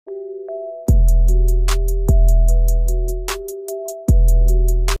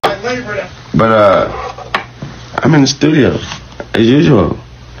But I'm in the studio as usual.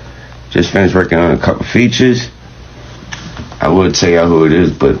 Just finished working on a couple features. I would tell y'all who it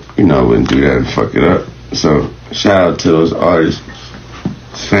is, but you know I wouldn't do that and fuck it up. So shout out to those artists,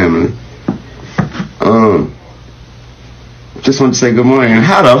 family. Just want to say good morning.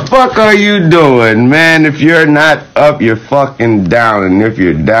 How the fuck are you doing, man? If you're not up, you're fucking down. And if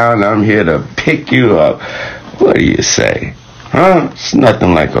you're down, I'm here to pick you up. What do you say? Huh? It's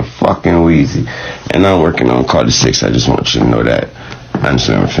nothing like a fucking Wheezy. And I'm working on Carter 6. I just want you to know that. I'm just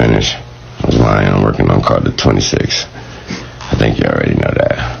never finished. I was lying. I'm working on Carter 26. I think you already know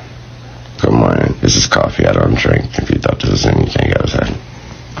that. Good morning. This is coffee. I don't drink. If you thought this was anything, you can't get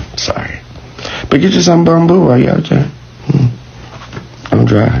upset. Sorry. But get you some bamboo while you're out there. Don't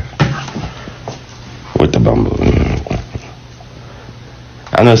drive. With the bamboo.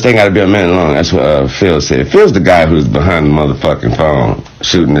 I know this thing gotta be a minute long. That's what Phil said. Phil's the guy who's behind the motherfucking phone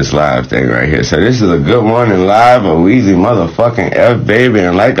shooting this live thing right here. So this is a good morning live, a Wheezy motherfucking F, baby.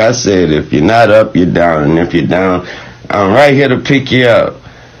 And like I said, if you're not up, you're down. And if you're down, I'm right here to pick you up.